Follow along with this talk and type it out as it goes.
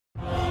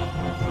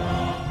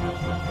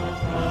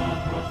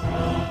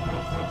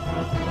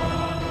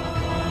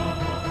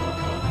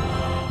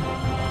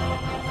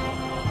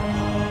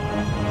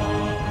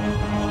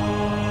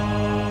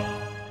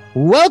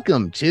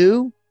Welcome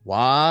to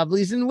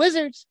Wobblies and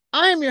Wizards.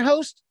 I'm your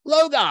host,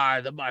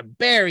 Logar the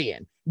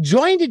Barbarian,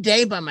 joined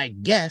today by my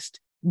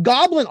guest,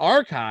 Goblin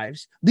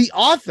Archives, the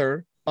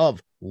author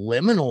of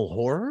Liminal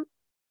Horror.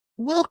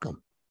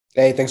 Welcome.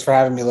 Hey, thanks for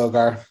having me,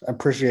 Logar. I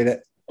appreciate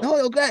it.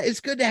 Oh, it's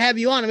good to have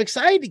you on. I'm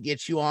excited to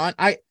get you on.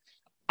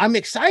 I'm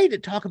excited to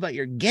talk about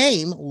your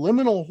game,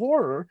 Liminal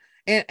Horror.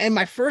 And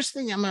my first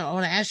thing I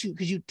want to ask you,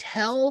 could you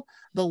tell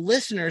the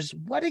listeners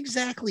what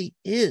exactly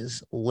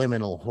is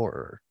Liminal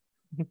Horror?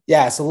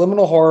 Yeah, so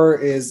liminal horror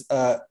is,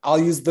 I'll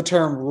use the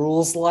term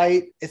rules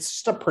light. It's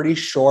just a pretty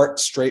short,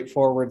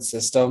 straightforward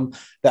system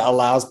that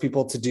allows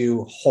people to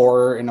do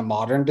horror in a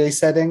modern day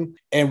setting.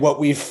 And what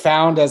we've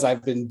found as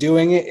I've been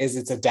doing it is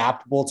it's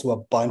adaptable to a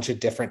bunch of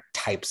different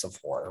types of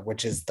horror,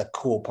 which is the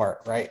cool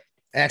part, right?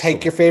 Excellent.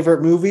 Take your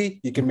favorite movie,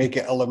 you can make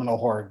it a liminal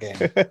horror game.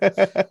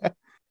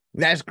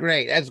 That's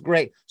great. That's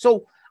great.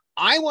 So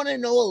I want to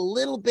know a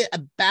little bit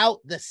about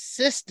the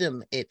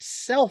system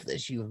itself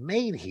that you've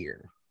made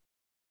here.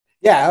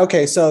 Yeah.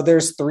 Okay. So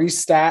there's 3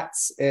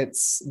 stats.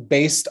 It's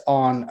based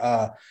on,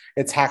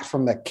 it's hacked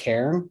from the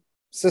Cairn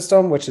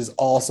system, which is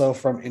also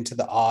from Into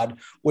the Odd,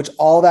 which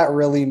all that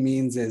really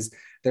means is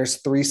there's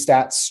 3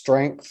 stats: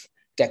 strength,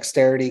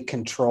 dexterity,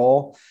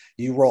 control.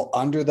 You roll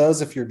under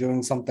those if you're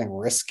doing something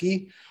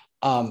risky.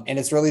 And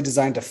it's really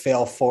designed to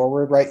fail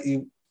forward, right?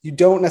 You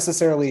don't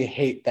necessarily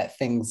hate that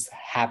things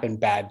happen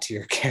bad to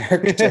your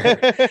character.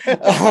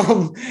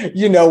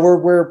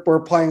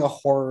 We're playing a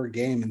horror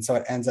game, and so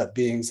it ends up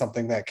being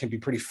something that can be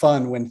pretty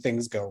fun when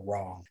things go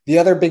wrong. The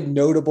other big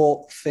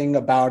notable thing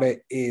about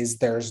it is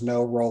there's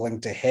no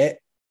rolling to hit.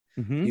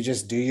 Mm-hmm. You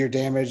just do your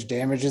damage.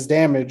 Damage is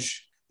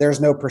damage.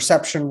 There's no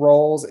perception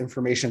rolls.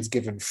 Information's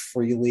given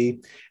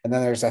freely. And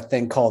then there's a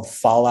thing called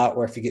fallout,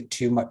 where if you get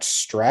too much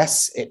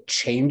stress, it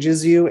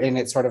changes you and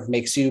it sort of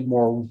makes you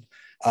more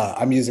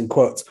I'm using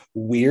quotes,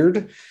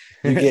 weird.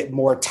 You get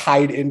more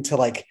tied into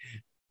like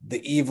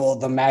the evil,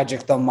 the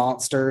magic, the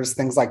monsters,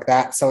 things like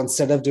that. So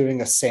instead of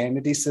doing a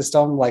sanity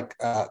system like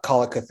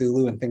Call of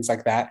Cthulhu and things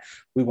like that,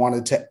 we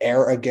wanted to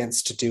err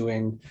against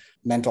doing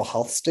mental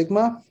health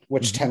stigma,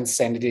 which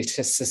sanity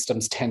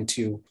systems tend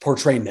to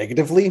portray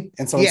negatively.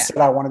 And so instead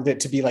I wanted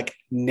it to be like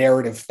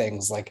narrative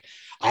things, like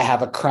I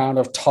have a crown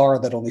of tar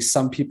that only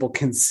some people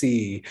can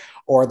see,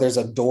 or there's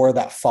a door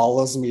that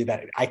follows me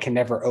that I can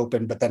never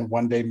open, but then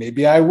one day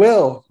maybe I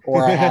will,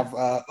 or I have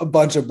a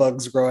bunch of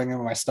bugs growing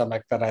in my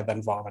stomach that I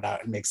then vomit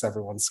out and makes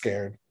everyone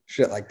scared,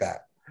 shit like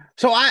that.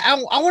 So I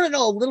want to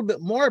know a little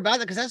bit more about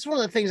it, because that's one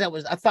of the ththings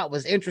I thought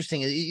was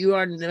interesting. You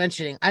are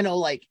mentioning, I know,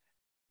 like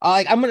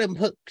I'm going to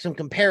put some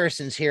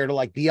comparisons here to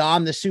like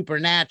Beyond the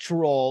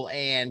Supernatural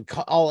and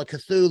Call of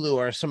Cthulhu,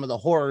 or some of the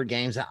horror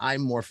games that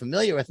I'm more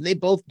familiar with. And they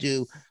both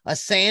do a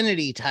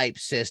sanity type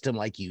system,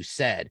 like you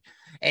said.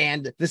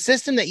 And the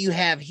system that you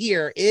have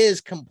here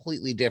is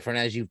completely different,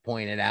 as you've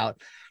pointed out.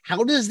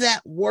 How does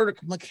that work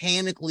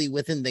mechanically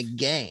within the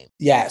game?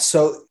 Yeah,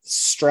 so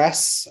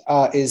stress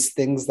is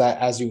things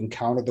that as you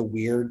encounter the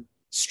weird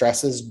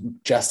stresses,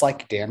 just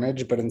like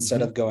damage, but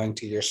instead of going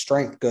to your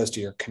strength, goes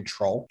to your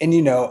control. And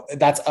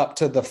that's up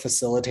to the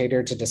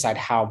facilitator to decide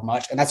how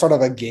much, and that's sort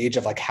of a gauge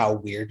of like how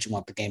weird you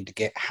want the game to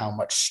get, how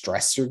much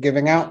stress you're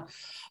giving out.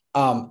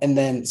 And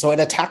then so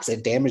it attacks,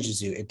 it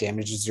damages you, it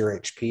damages your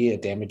HP,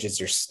 it damages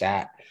your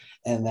stat.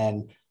 And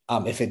then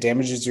if it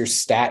damages your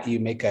stat, you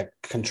make a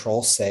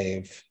control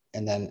save.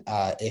 And then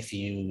if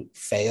you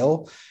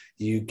fail,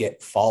 you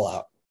get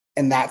fallout.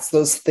 And that's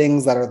those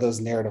things that are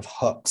those narrative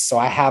hooks. So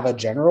I have a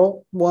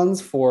general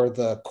ones for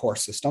the core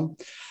system,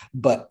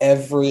 but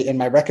and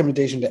my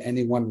recommendation to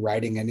anyone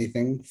writing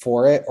anything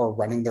for it or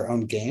running their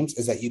own games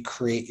is that you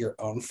create your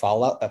own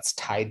fallout that's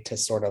tied to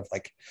sort of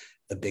like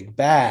the big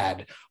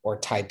bad or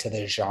tied to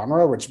the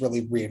genre, which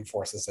really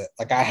reinforces it.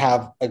 Like I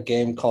have a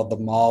game called The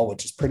Mall,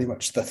 which is pretty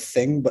much The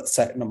Thing, but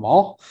set in a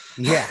mall.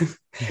 Yeah.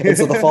 And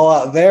so the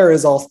fallout there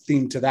is all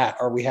themed to that.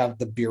 Or we have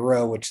The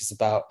Bureau, which is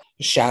about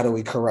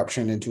shadowy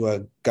corruption into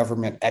a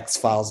government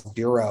X-Files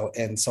bureau.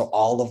 And so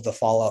all of the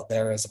fallout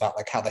there is about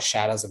like how the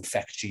shadows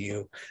infect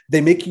you. They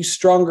make you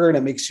stronger, and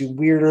it makes you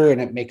weirder, and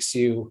it makes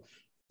you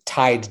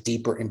tied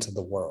deeper into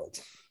the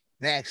world.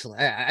 Excellent.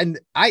 And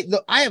I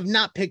have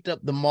not picked up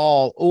The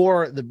Mall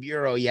or The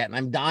Bureau yet, and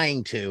I'm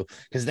dying to,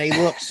 because they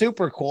look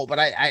super cool. But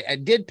I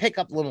did pick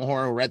up Liminal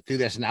Horror, read through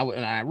this, and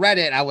I read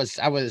it. I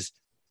was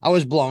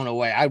blown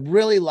away. I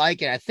really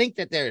like it. I think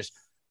that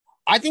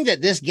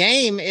this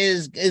game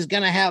is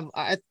going to have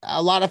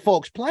a lot of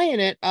folks playing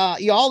it.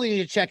 You all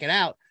need to check it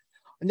out.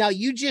 Now,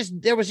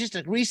 there was just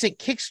a recent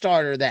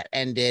Kickstarter that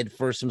ended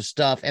for some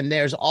stuff, and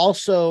there's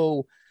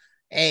also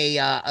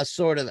a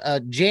sort of a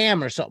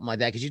jam or something like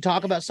that. Could you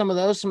talk about some of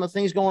the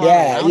things going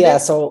on? Yeah.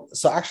 So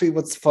actually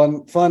what's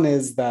fun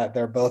is that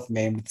they're both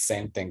named the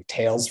same thing,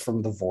 Tales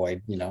from the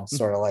Void,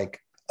 sort of like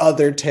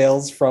other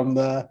tales from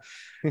the,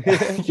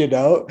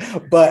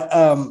 but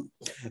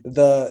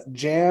the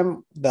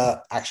jam,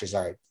 the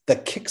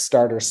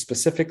Kickstarter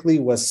specifically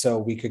was so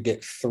we could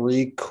get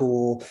 3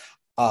 cool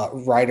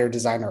writer,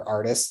 designer,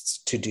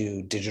 artists to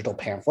do digital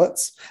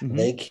pamphlets.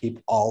 They keep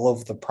all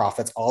of the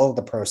profits, all of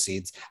the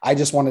proceeds. I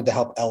just wanted to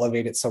help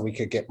elevate it so we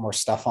could get more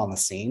stuff on the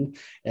scene.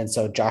 And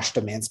so Josh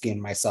Domansky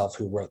and myself,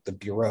 who wrote The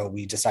Bureau,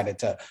 we decided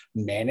to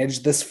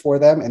manage this for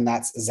them. And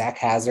that's Zach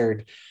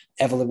Hazard,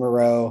 Evelyn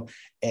Moreau,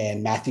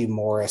 and Matthew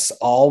Morris,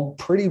 all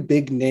pretty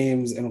big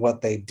names in what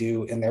they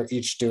do. And they're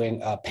each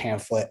doing a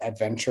pamphlet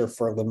adventure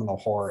for Liminal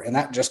Horror. And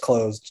that just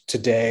closed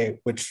today,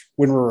 which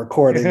when we're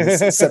recording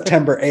is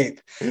September 8th.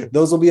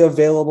 Those will be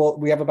available.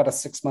 We have about a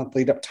 6-month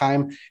lead up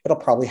time. It'll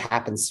probably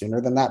happen sooner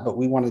than that, but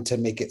we wanted to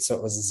make it so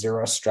it was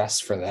zero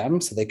stress for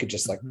them so they could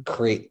just like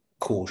create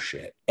cool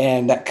shit.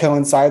 And that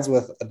coincides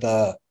with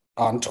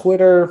on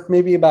Twitter,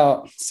 maybe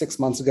about 6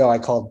 months ago, I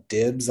called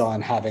dibs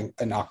on having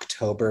an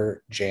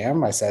October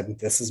jam. I said,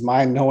 this is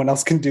mine. No one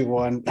else can do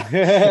one.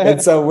 And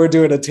so we're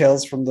doing a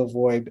Tales from the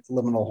Void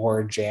Liminal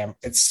Horror jam.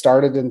 It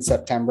started in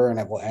September and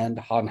it will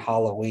end on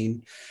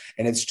Halloween.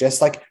 And it's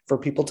just like for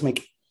people to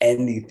make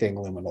anything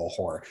liminal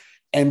horror.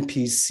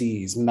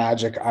 NPCs,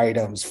 magic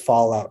items,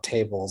 fallout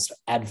tables,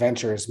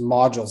 adventures,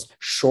 modules,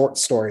 short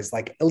stories,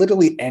 like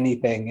literally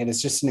anything. And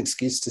it's just an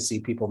excuse to see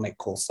people make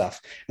cool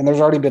stuff. And there's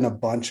already been a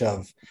bunch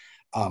of,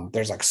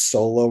 there's like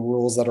solo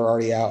rules that are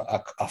already out,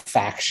 a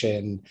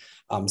faction,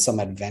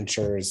 some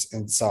adventures.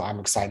 And so I'm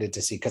excited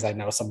to see, because I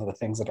know some of the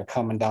things that are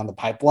coming down the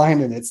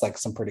pipeline, and it's like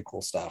some pretty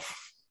cool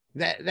stuff.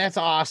 That's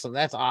awesome.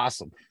 That's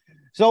awesome.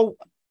 So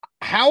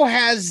how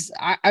has,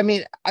 I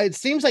mean, it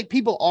seems like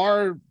people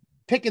are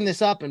picking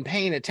this up and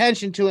paying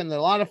attention to it, and a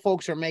lot of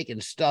folks are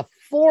making stuff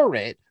for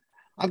it.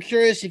 I'm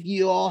curious if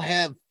you all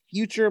have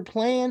future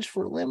plans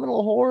for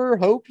liminal horror,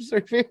 hopes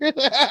or fears.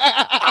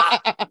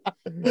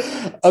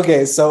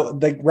 Okay, so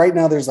right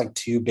now there's like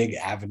 2 big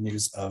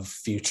avenues of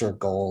future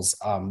goals.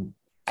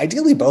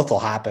 Ideally both will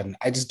happen.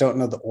 I just don't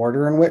know the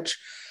order in which.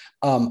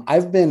 I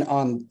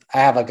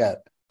have like a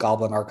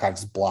Goblin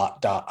Archives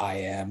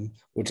blot.im,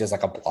 which is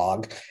like a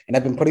blog. And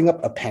I've been putting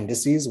up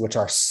appendices, which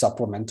are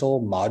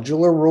supplemental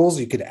modular rules.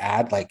 You could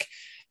add like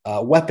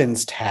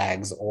weapons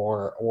tags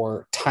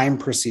or time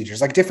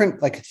procedures, like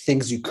different like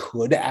things you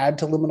could add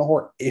to Liminal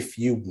Horror if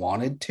you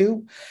wanted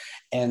to.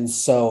 And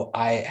so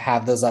I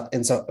have those up.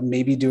 And so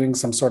maybe doing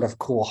some sort of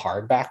cool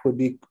hardback would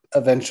be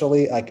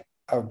eventually like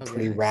a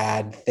pretty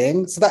rad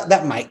thing. So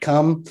that might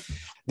come.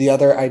 The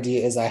other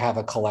idea is I have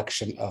a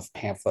collection of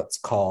pamphlets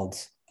called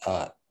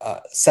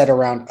set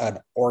around an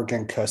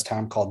Oregon coast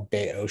town called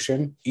Bay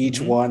Ocean, each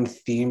one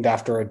themed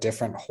after a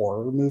different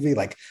horror movie,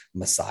 like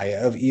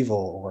Messiah of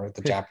Evil or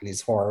the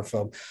Japanese horror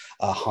film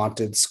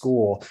Haunted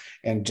School.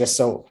 And just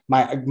so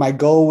my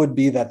goal would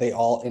be that they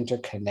all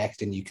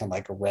interconnect and you can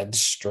like red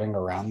string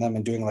around them,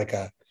 and doing like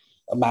a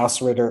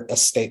Mouse Ritter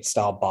estate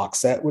style box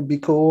set would be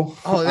cool.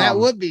 Oh, that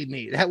would be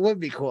neat. That would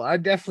be cool.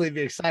 I'd definitely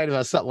be excited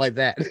about something like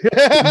that.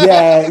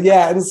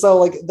 yeah. And so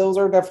like those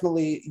are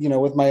definitely,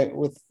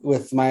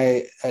 with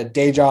my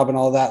day job and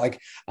all that, like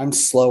I'm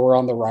slower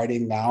on the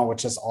writing now,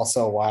 which is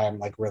also why I'm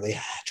like really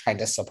trying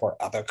to support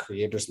other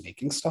creators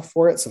making stuff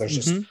for it. So there's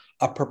just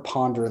a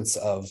preponderance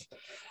of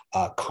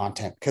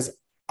content, because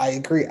I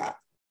agree.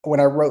 When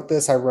I wrote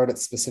this, I wrote it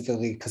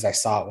specifically because I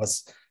saw it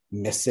was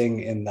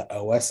missing in the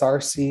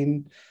OSR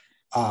scene.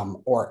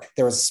 Or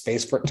there was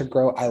space for it to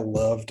grow. I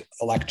loved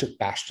Electric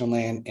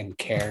Bastionland and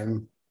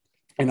Cairn.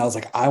 And I was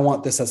like, I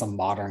want this as a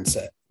modern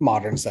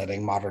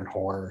setting, modern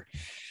horror.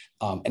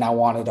 And I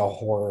wanted a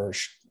horror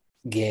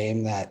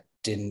game that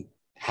didn't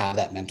have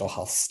that mental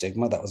health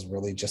stigma, that was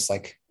really just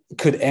like,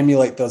 could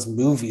emulate those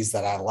movies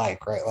that I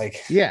like, right? Like,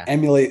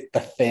 emulate The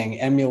Thing,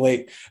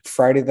 emulate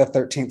Friday the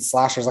 13th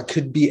slashers. Like,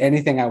 could be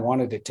anything I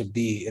wanted it to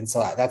be. And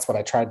so that's what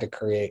I tried to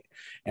create.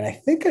 And I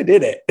think I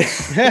did it.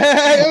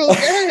 It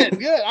was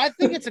good. I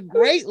think it's a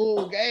great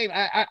little game.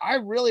 I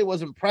really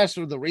was impressed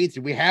with the read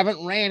through. We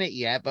haven't ran it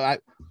yet,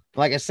 but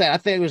like I said, I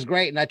think it was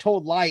great. And I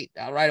told Light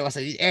right away, I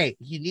said, hey,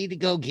 you need to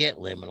go get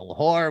Liminal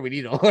Horror. We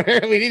need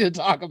to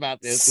talk about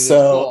this.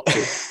 So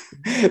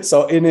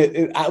in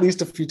it, at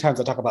least a few times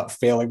I talk about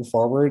failing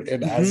forward.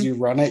 And as you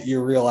run it,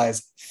 you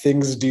realize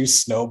things do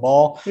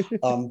snowball.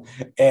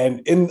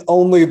 And in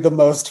only the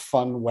most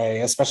fun way,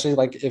 especially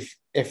like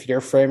if you're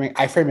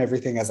I frame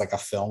everything as like a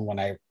film when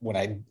I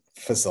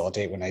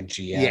facilitate, when I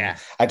GM.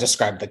 I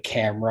describe the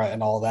camera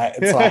and all that.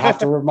 And so I have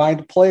to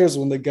remind players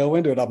when they go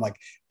into it, I'm like,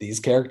 these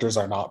characters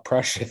are not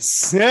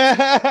precious.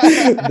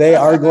 They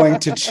are going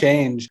to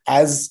change.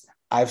 As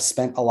I've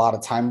spent a lot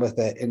of time with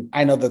it, and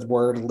I know the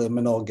word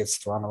liminal gets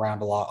thrown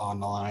around a lot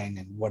online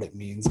and what it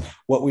means.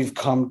 What we've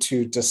come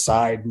to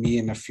decide, me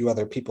and a few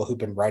other people who've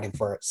been writing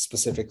for it,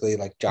 specifically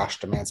like Josh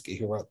Domansky,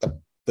 who wrote the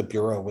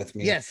Bureau with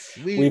me.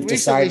 We've recently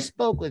decided,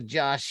 spoke with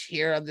Josh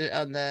here on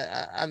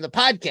the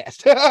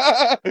podcast.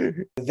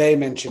 They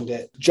mentioned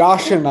it.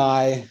 Josh and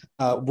I,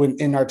 when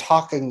in our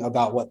talking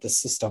about what the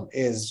system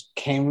is,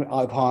 came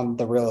upon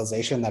the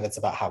realization that it's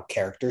about how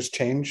characters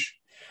change,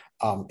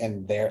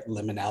 and their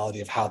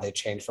liminality of how they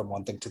change from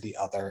one thing to the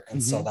other.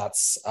 And so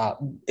that's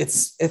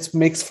it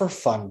makes for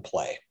fun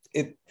play.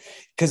 it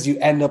because you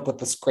end up with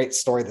this great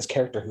story, this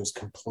character who's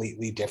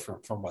completely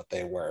different from what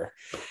they were.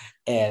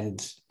 And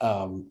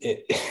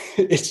it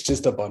it's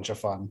just a bunch of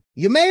fun.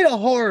 You made a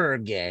horror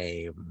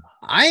game.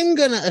 I'm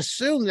going to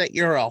assume that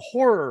you're a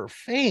horror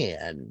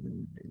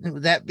fan.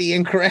 Would that be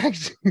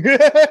incorrect?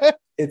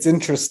 It's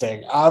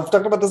interesting. I've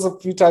talked about this a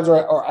few times,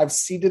 or I've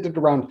seeded it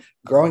around.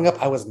 Growing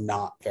up, I was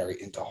not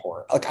very into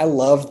horror. Like, I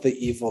loved The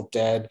Evil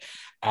Dead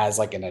as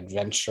like an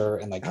adventure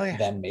and like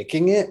them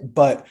making it,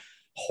 but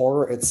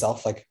horror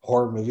itself, like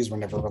horror movies were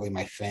never really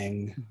my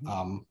thing.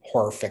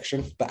 Horror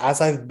fiction. But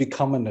as I've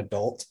become an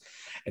adult,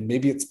 and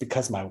maybe it's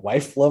because my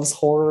wife loves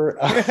horror,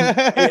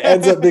 it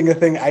ends up being a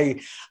thing.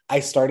 I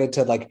started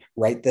to like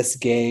write this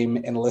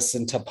game and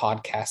listen to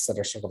podcasts that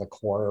are sort of like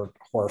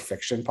horror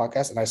fiction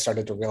podcasts, and I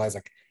started to realize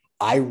like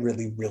I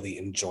really, really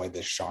enjoy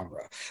this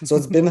genre. So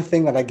it's been a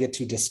thing that I get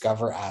to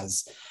discover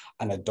as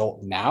an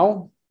adult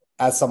now,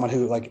 as someone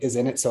who like is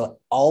in it. So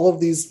all of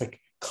these like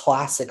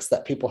classics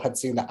that people had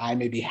seen that I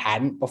maybe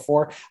hadn't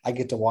before, I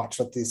get to watch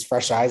with these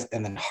fresh eyes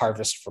and then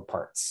harvest for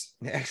parts.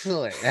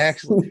 Excellent.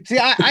 See,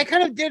 I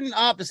kind of did an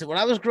opposite. When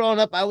I was growing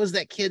up, I was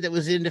that kid that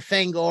was into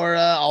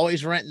Fangora,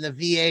 always renting the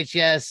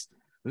VHS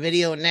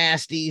video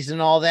nasties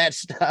and all that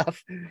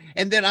stuff.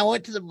 And then I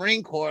went to the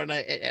Marine Corps and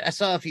I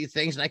saw a few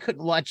things and I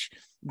couldn't watch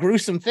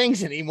gruesome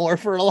things anymore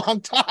for a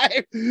long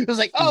time. It was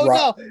like, oh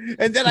no.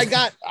 And then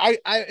I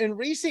in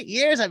recent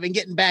years, I've been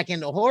getting back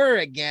into horror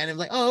again. I'm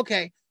like, oh,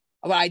 okay.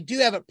 But I do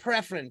have a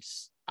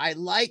preference. I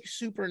like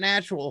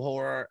supernatural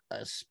horror,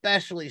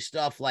 especially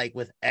stuff like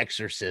with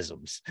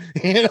exorcisms,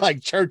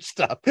 like church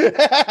stuff.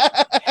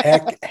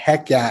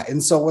 heck yeah.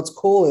 And so what's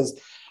cool is,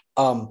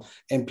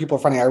 and people are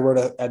funny, I wrote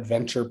an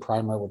adventure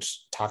primer,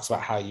 which talks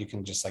about how you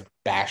can just like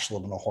bash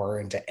liminal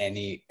horror into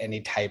any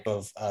type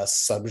of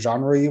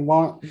subgenre you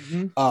want.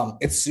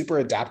 It's super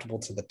adaptable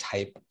to the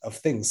type of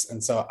things.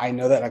 And so I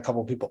know that a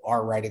couple of people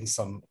are writing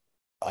some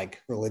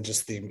like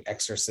religious themed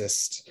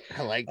exorcist.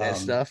 I like that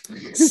stuff.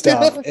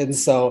 And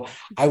so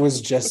I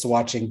was just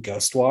watching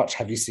Ghostwatch.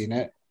 Have you seen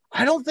it?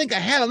 I don't think I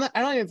have.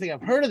 I don't even think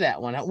I've heard of that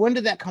one. When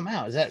did that come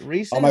out? Is that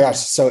recent? Oh my gosh.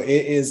 So it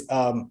is,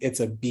 it's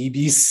a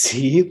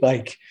BBC,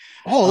 like,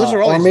 those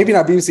are always, or maybe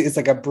not BBC. It's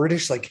like a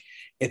British, like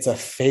it's a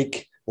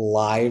fake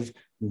live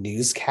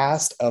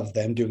newscast of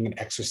them doing an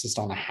exorcist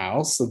on a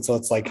house. And so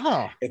it's like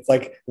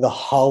the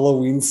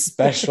Halloween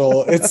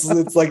special.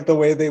 it's like the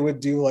way they would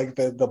do like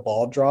the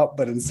ball drop,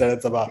 but instead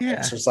it's about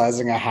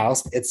exorcising a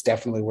house. It's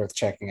definitely worth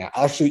checking out.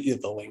 I'll shoot you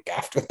the link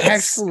after this.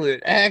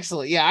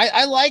 Excellent. Yeah,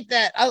 I like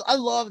that. I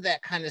love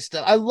that kind of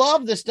stuff. I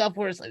love the stuff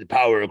where it's like the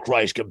power of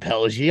Christ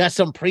compels you. You got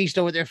some priest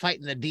over there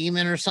fighting the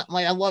demon or something.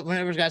 Like, I love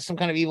whenever it's got some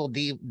kind of evil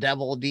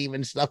devil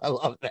demon stuff. I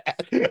love that.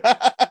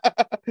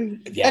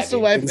 That's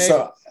my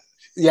favorite.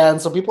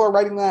 And so people are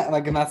writing that,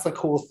 and that's the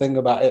cool thing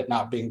about it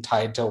not being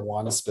tied to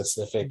one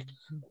specific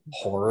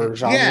horror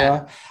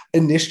genre.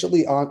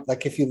 Initially, on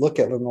like if you look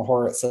at liminal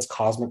horror, it says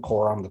cosmic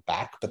horror on the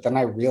back, but then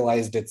I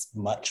realized it's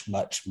much,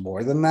 much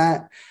more than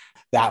that.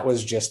 That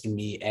was just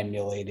me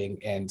emulating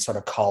and sort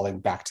of calling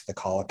back to the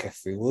Call of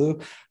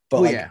Cthulhu.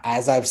 But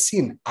as I've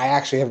seen, I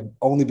actually have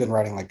only been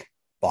writing like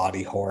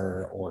body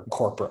horror or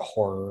corporate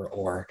horror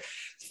or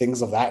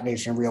things of that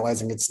nature, and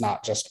realizing it's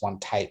not just one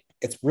type.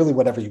 It's really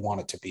whatever you want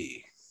it to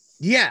be.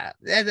 Yeah,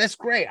 that's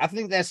great. I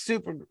think that's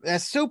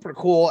super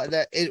cool.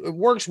 That it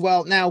works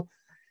well. Now,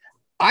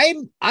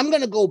 I'm going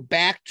to go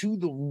back to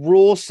the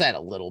rule set a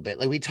little bit.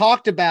 Like we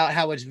talked about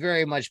how it's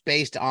very much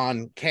based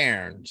on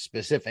Cairn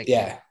specifically.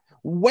 Yeah.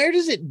 Where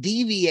does it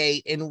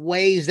deviate in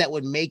ways that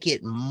would make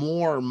it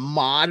more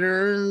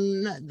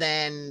modern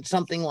than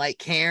something like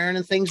Cairn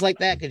and things like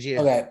that? Could you?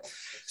 Okay.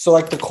 So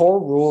like the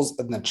core rules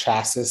and the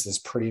chassis is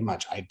pretty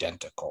much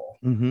identical.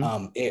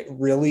 It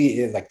really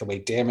is like the way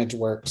damage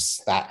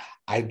works, that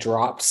I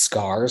dropped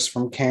scars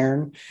from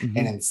Cairn and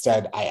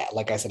instead I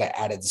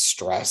added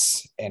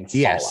stress and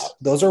fallout.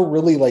 Those are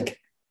really like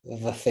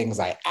the things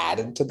I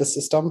added to the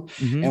system.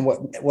 And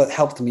what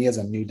helped me as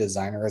a new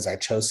designer is I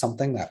chose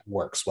something that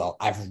works well.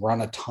 I've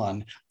run a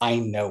ton. I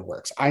know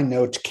works. I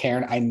know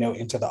Cairn. I know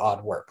Into the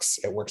Odd works.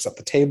 It works at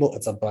the table.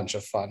 It's a bunch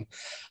of fun.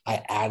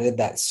 I added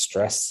that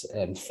stress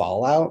and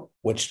fallout,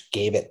 which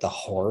gave it the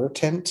horror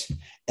tint.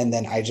 And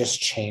then I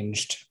just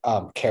changed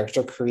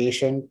character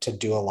creation to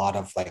do a lot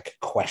of like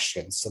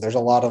questions. So there's a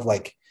lot of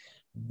like,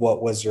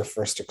 what was your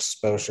first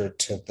exposure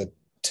to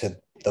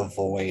the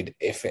void,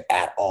 if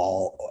at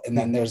all? And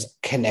then there's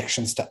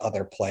connections to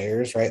other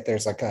players, right?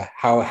 There's like a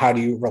how do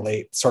you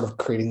relate, sort of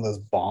creating those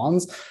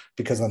bonds,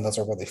 because then those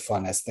are really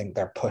fun as things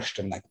they're pushed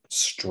and like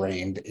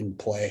strained in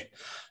play.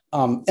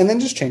 And then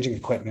just changing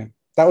equipment.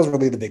 That was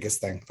really the biggest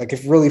thing. Like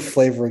if really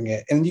flavoring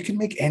it, and you can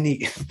make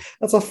any,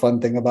 that's a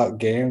fun thing about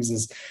games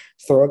is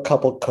throw a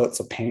couple coats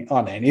of paint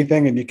on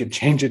anything and you can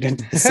change it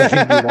into the setting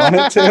you want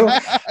it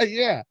to.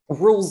 Yeah.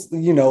 Rules,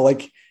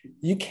 like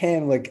you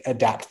can like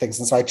adapt things.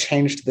 And so I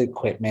changed the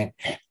equipment.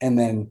 And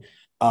then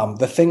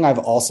the thing I've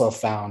also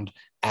found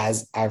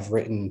as I've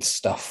written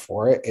stuff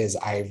for it is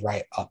I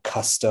write a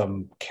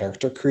custom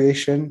character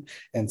creation.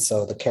 And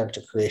so the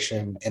character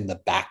creation in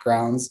the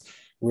backgrounds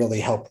really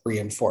help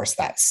reinforce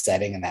that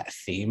setting and that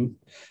theme.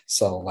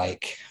 So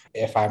like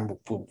if I'm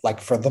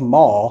like for the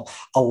mall,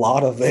 a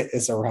lot of it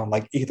is around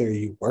like either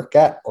you work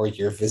at or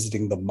you're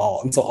visiting the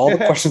mall. And so all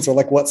the questions are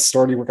like, what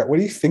store do you work at? What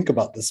do you think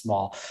about this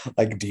mall?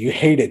 Like, do you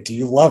hate it? Do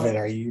you love it?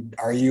 Are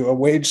you a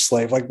wage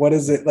slave? Like, what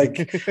is it?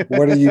 Like,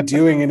 what are you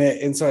doing in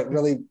it? And so it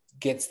really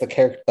gets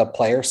the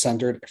player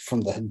centered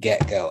from the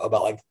get-go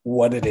about like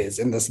what it is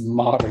in this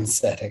modern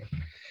setting.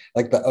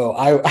 Like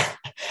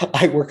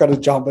I work at a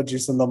Jamba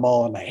Juice in the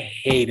mall and I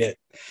hate it.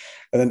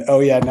 And then,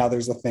 oh yeah, now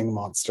there's a thing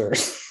monster.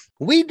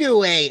 We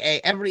do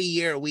every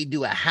year we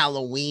do a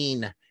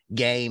Halloween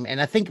game,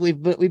 and I think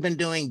we've been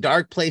doing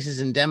Dark Places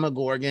and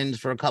Demogorgons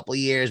for a couple of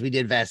years. We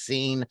did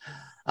Vaccine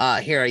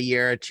here a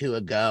year or two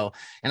ago,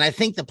 and I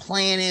think the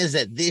plan is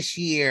that this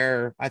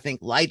year I think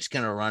Light's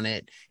gonna run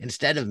it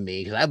instead of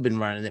me, because I've been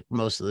running it for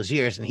most of those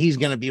years, and he's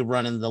gonna be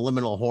running the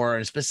liminal horror,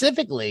 and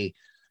specifically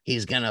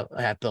he's gonna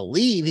have to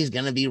leave. He's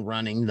gonna be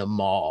running the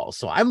mall,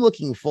 so I'm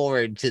looking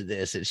forward to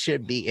this. It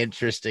should be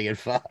interesting and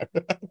fun.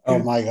 Oh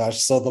my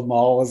gosh! So the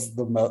mall was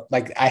the most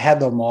like I had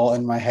the mall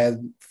in my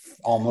head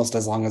almost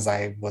as long as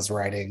I was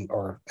writing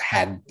or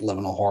had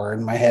liminal horror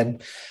in my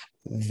head.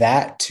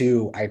 That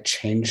too, I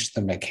changed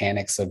the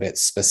mechanics a bit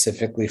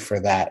specifically for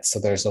that. So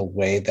there's a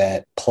way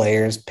that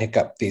players pick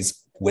up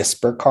these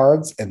whisper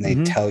cards and they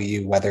tell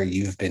you whether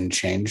you've been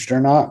changed or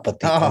not, but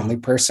the only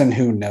person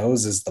who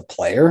knows is the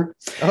player.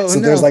 So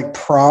there's like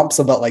prompts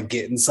about like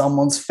get in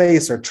someone's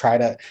face or try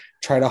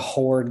to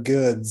hoard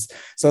goods.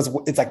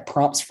 So it's like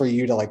prompts for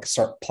you to like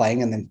start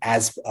playing, and then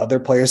as other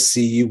players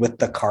see you with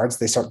the cards,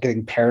 they start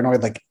getting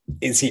paranoid, like,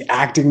 is he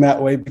acting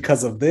that way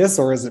because of this,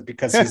 or is it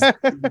because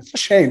he's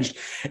changed?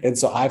 And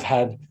so I've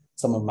had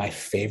some of my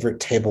favorite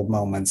table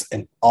moments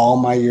in all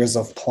my years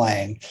of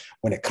playing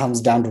when it comes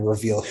down to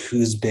reveal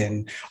who's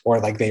been, or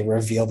like they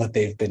reveal that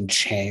they've been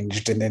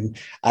changed. And then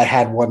I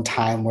had one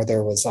time where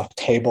there was a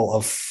table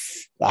of,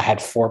 I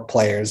had 4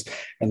 players,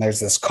 and there's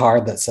this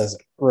card that says,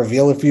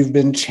 reveal if you've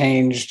been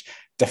changed,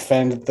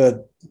 defend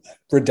the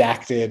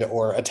redacted,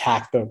 or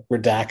attack the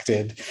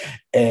redacted.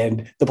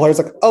 And the player's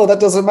like, oh, that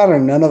doesn't matter.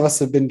 None of us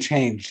have been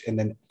changed. And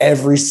then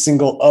every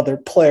single other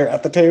player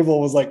at the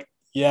table was like,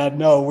 yeah,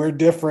 no, we're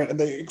different. And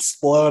they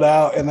explode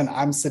out. And then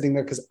I'm sitting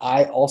there because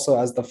I also,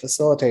 as the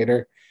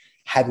facilitator,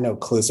 had no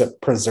clue. So it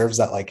preserves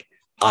that, like,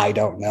 I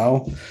don't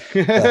know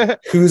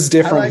who's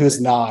different, who's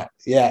not.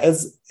 Yeah,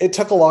 it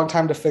took a long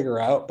time to figure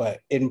out,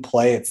 but in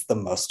play, it's the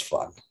most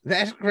fun.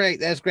 That's great.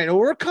 That's great. Well,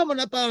 we're coming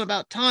up on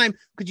about time.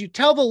 Could you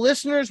tell the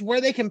listeners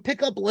where they can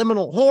pick up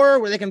Liminal Horror,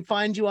 where they can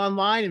find you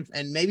online,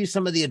 and maybe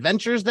some of the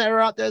adventures that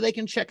are out there they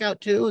can check out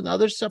too, and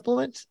other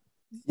supplements?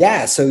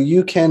 Yeah, so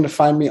you can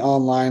find me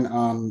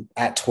online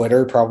at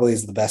Twitter, probably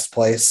is the best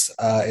place,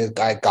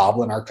 at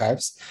Goblin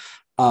Archives.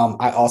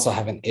 I also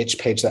have an itch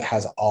page that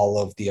has all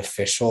of the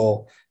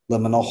official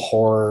Liminal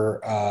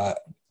Horror,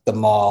 the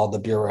mall, the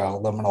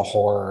bureau, Liminal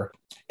Horror.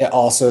 It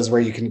also is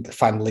where you can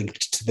find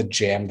linked to the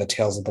jam, the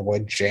Tales of the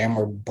Void jam,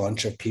 where a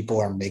bunch of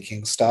people are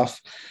making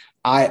stuff.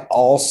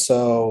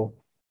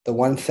 The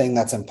one thing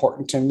that's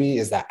important to me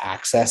is that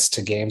access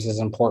to games is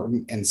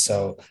important. And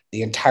so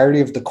the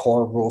entirety of the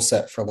core rule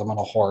set for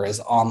Liminal Horror is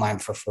online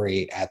for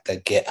free at the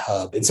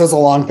GitHub. And so it's a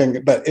long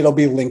thing, but it'll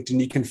be linked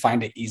and you can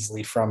find it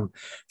easily from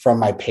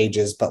my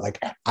pages. But like,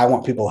 I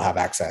want people to have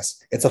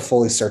access. It's a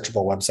fully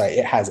searchable website.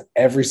 It has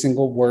every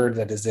single word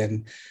that is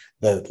in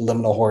the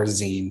Liminal Horror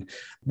zine.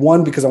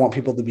 1, because I want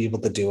people to be able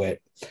to do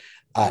it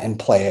and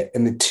play it.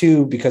 And the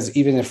 2, because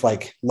even if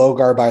like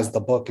Logar buys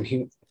the book and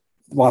he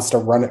wants to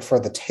run it for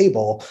the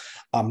table,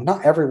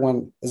 not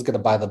everyone is going to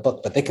buy the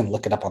book, but they can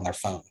look it up on their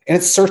phone, and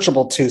it's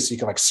searchable too. So you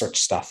can like search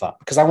stuff up,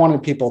 because I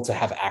wanted people to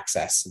have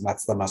access, and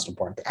that's the most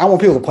important thing. I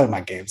want people to play my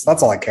games.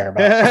 That's all I care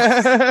about.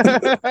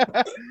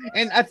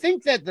 And I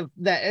think that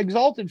that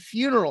Exalted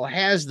Funeral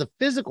has the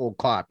physical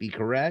copy,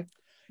 correct?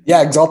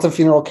 Yeah. Exalted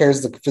Funeral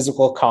carries the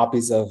physical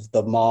copies of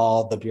the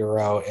mall, the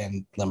bureau,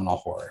 and Liminal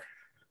Horror.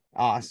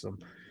 Awesome.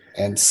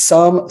 And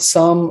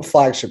some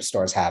flagship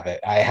stores have it.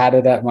 I had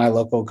it at my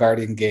local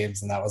Guardian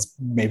Games, and that was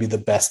maybe the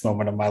best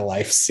moment of my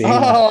life, seeing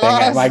that thing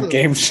at my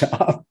game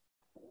shop.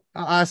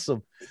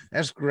 Awesome.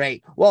 That's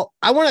great. Well,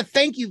 I want to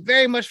thank you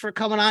very much for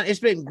coming on. It's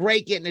been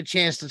great getting a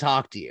chance to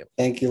talk to you.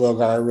 Thank you,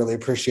 Logar. I really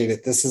appreciate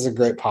it. This is a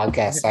great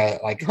podcast. I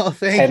like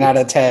 10 out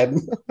of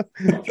 10.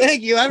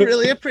 Thank you. I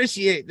really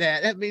appreciate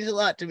that. That means a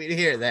lot to me to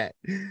hear that.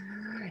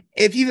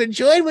 If you've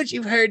enjoyed what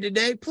you've heard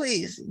today,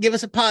 please give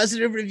us a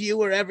positive review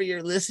wherever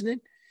you're listening.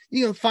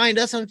 You can find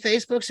us on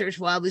Facebook, search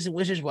Wildlies and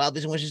Wizards.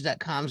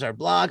 Wildliesandwizards.com is our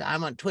blog.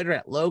 I'm on Twitter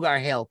at Logar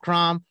Hale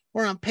Crom.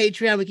 We're on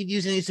Patreon. We could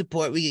use any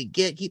support we could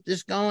get. Keep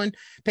this going.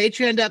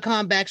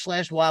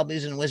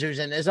 Patreon.com/Wildlies and Wizards.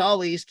 And as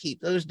always,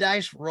 keep those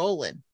dice rolling.